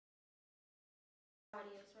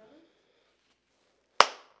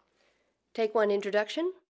Take one,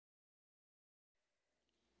 introduction.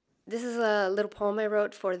 This is a little poem I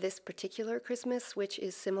wrote for this particular Christmas, which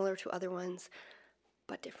is similar to other ones,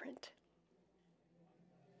 but different.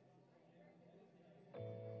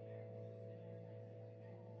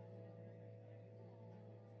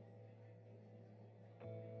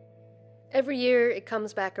 Every year it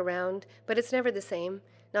comes back around, but it's never the same,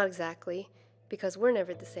 not exactly, because we're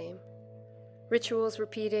never the same. Rituals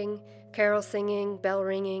repeating, carol singing, bell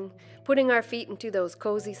ringing, putting our feet into those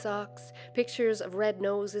cozy socks, pictures of red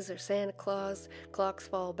noses or Santa Claus, clocks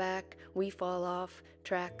fall back, we fall off,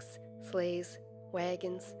 tracks, sleighs,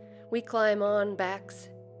 wagons. We climb on backs,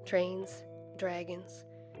 trains, dragons,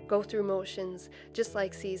 go through motions, just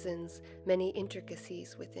like seasons, many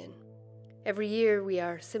intricacies within. Every year we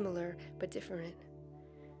are similar but different.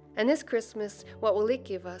 And this Christmas, what will it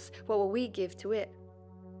give us? What will we give to it?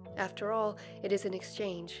 After all, it is an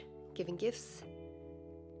exchange, giving gifts.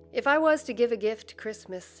 If I was to give a gift to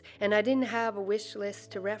Christmas and I didn't have a wish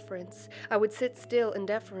list to reference, I would sit still in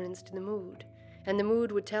deference to the mood, and the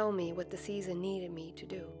mood would tell me what the season needed me to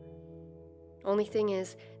do. Only thing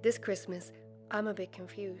is, this Christmas, I'm a bit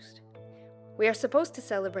confused. We are supposed to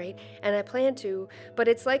celebrate, and I plan to, but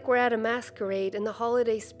it's like we're at a masquerade and the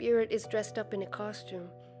holiday spirit is dressed up in a costume.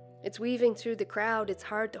 It's weaving through the crowd, it's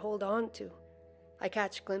hard to hold on to. I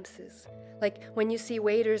catch glimpses, like when you see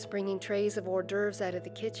waiters bringing trays of hors d'oeuvres out of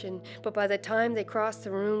the kitchen, but by the time they cross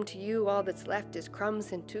the room to you, all that's left is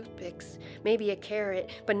crumbs and toothpicks, maybe a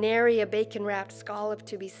carrot, but nary a bacon-wrapped scallop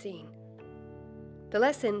to be seen. The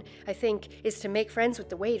lesson, I think, is to make friends with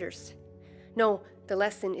the waiters. No, the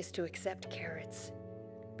lesson is to accept carrots.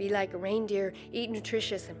 Be like a reindeer, eat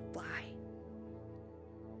nutritious, and fly.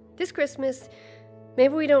 This Christmas,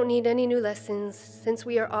 maybe we don't need any new lessons, since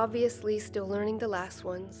we are obviously still learning the last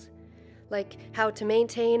ones, like how to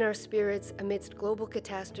maintain our spirits amidst global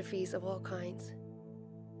catastrophes of all kinds.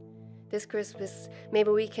 This Christmas,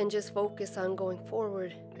 maybe we can just focus on going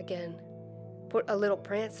forward again, put a little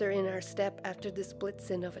prancer in our step after this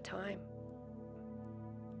blitzen of a time.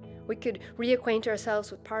 We could reacquaint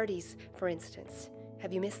ourselves with parties, for instance.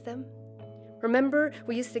 Have you missed them? Remember,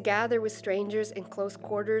 we used to gather with strangers in close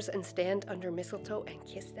quarters and stand under mistletoe and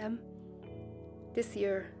kiss them? This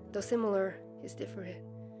year, though similar, is different.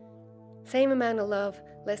 Same amount of love,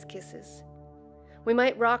 less kisses. We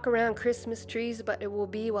might rock around Christmas trees, but it will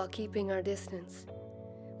be while keeping our distance.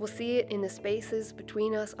 We'll see it in the spaces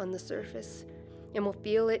between us on the surface, and we'll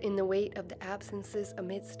feel it in the weight of the absences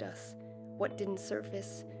amidst us. What didn't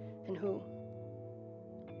surface, and who.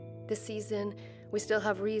 This season, we still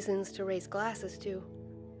have reasons to raise glasses to,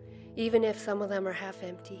 even if some of them are half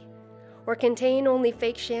empty, or contain only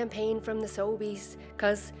fake champagne from the Sobeys,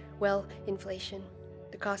 'cause, well, inflation.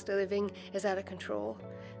 The cost of living is out of control,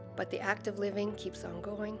 but the act of living keeps on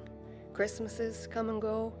going. Christmases come and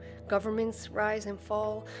go, governments rise and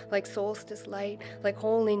fall, like solstice light, like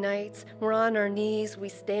holy nights. We're on our knees, we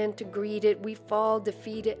stand to greet it, we fall,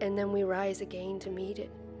 defeat it, and then we rise again to meet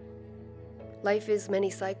it. Life is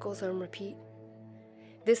many cycles on repeat.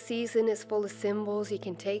 This season is full of symbols. You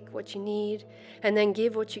can take what you need and then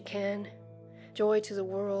give what you can. Joy to the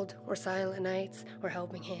world, or silent nights, or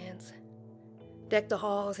helping hands. Deck the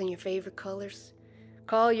halls in your favorite colors.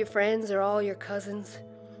 Call your friends or all your cousins.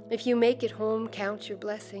 If you make it home, count your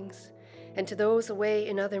blessings. And to those away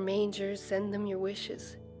in other mangers, send them your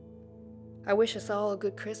wishes. I wish us all a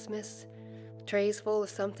good Christmas. Trays full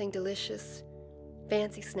of something delicious.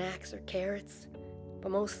 Fancy snacks or carrots,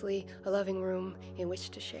 but mostly a loving room in which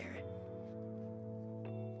to share it.